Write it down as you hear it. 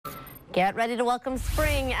Get ready to welcome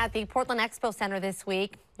spring at the Portland Expo Center this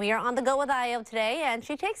week. We are on the go with Io today, and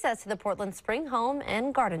she takes us to the Portland Spring Home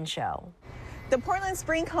and Garden Show. The Portland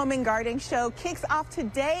Spring Home and Garden Show kicks off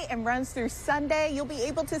today and runs through Sunday. You'll be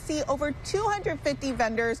able to see over 250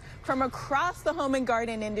 vendors from across the home and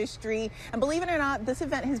garden industry. And believe it or not, this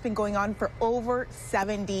event has been going on for over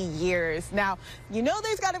 70 years. Now, you know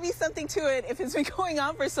there's got to be something to it if it's been going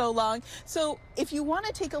on for so long. So if you want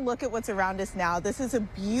to take a look at what's around us now, this is a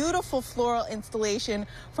beautiful floral installation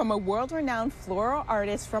from a world-renowned floral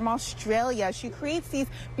artist from Australia. She creates these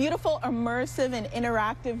beautiful immersive and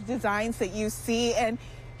interactive designs that you see, and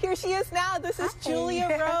here she is now. This is Julia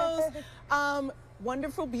Rose.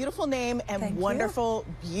 Wonderful, beautiful name, and Thank wonderful,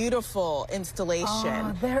 beautiful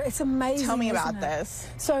installation. It's amazing. Tell me about this.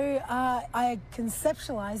 So I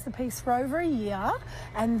conceptualized the piece for over a year,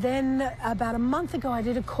 and then about a month ago I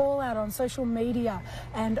did a call out on social media,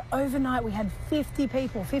 and overnight we had 50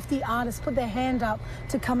 people, 50 artists put their hand up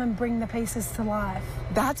to come and bring the pieces to life.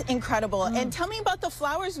 That's incredible. And tell me about the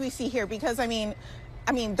flowers we see here, because I mean,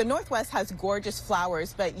 the Northwest has gorgeous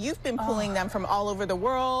flowers, but you've been pulling them from all over the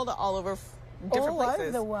world, all over different places. All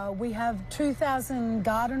over the world. We have 2,000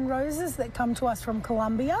 garden roses that come to us from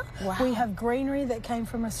Colombia. Wow. We have greenery that came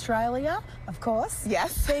from Australia, of course.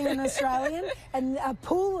 Yes. Being an Australian. And a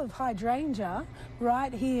pool of hydrangea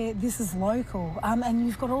right here. This is local. And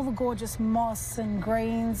you've got all the gorgeous moss and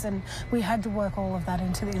greens, and we had to work all of that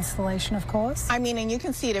into the installation, of course. I mean, and you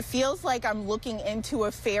can see it. It feels like I'm looking into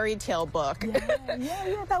a fairy tale book.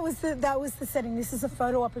 Yeah. That was the setting. This is a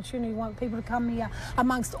photo opportunity. We want people to come here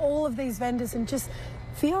amongst all of these vendors and just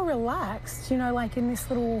feel relaxed, you know, like in this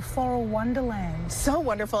little floral wonderland. So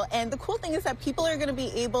wonderful. And the cool thing is that people are going to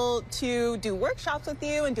be able to do workshops with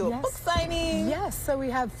you and do a book signing. Yes, so we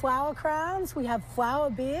have flower crowns, we have flower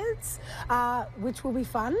beards, which will be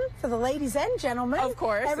fun for the ladies and gentlemen. Of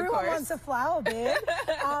course, Everyone wants a flower beard.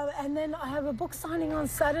 And then I have a book signing on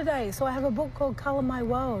Saturday. So I have a book called Color My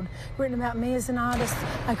World, written about me as an artist.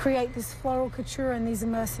 I create this floral couture and these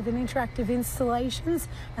immersive and interactive installations,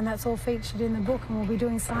 and that's all featured in the book, and we'll be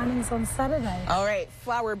doing signings on Saturday. All right,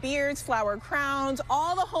 flower beards, flower crowns,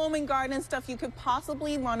 all the home and garden stuff you could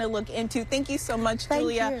possibly want to look into. Thank you so much,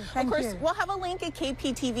 Julia. Thank you. Of course, we'll have a link at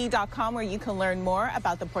kptv.com where you can learn more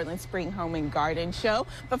about the Portland Spring Home and Garden Show.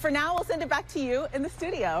 But for now, we'll send it back to you in the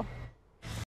studio.